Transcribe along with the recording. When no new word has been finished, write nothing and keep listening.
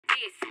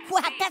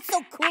Wow, that's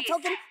so cool,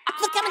 Token.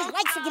 Look how many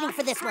likes you're getting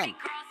for this one.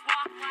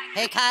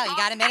 Hey, Kyle, you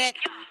got a minute?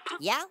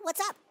 Yeah, what's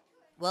up?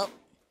 Well,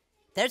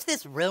 there's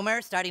this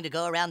rumor starting to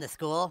go around the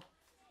school.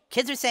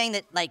 Kids are saying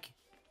that,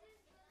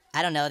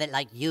 I don't know,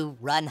 that, you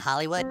run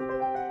Hollywood.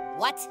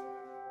 What?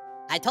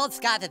 I told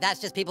Scott that that's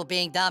just people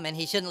being dumb and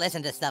he shouldn't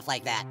listen to stuff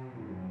like that.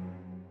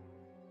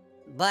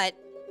 But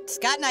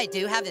Scott and I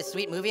do have this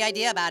sweet movie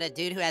idea about a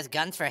dude who has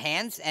guns for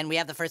hands, and we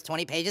have the first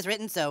 20 pages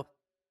written, so...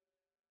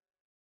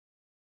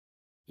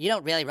 You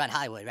don't really run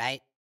Hollywood,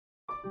 right?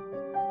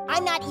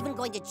 I'm not even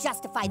going to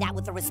justify that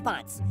with a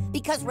response,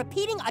 because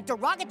repeating a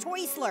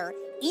derogatory slur,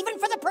 even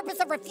for the purpose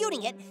of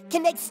refuting it,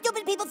 can make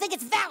stupid people think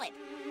it's valid.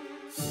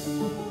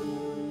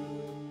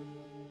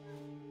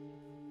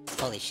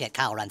 Holy shit,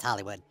 Kyle runs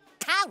Hollywood.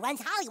 Kyle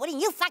runs Hollywood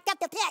and you fucked up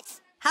the pitch.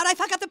 How'd I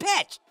fuck up the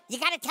pitch? You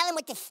gotta tell him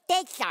what the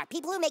stakes are.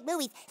 People who make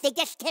movies, they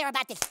just care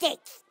about the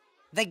stakes.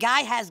 The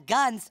guy has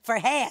guns for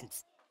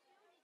hands.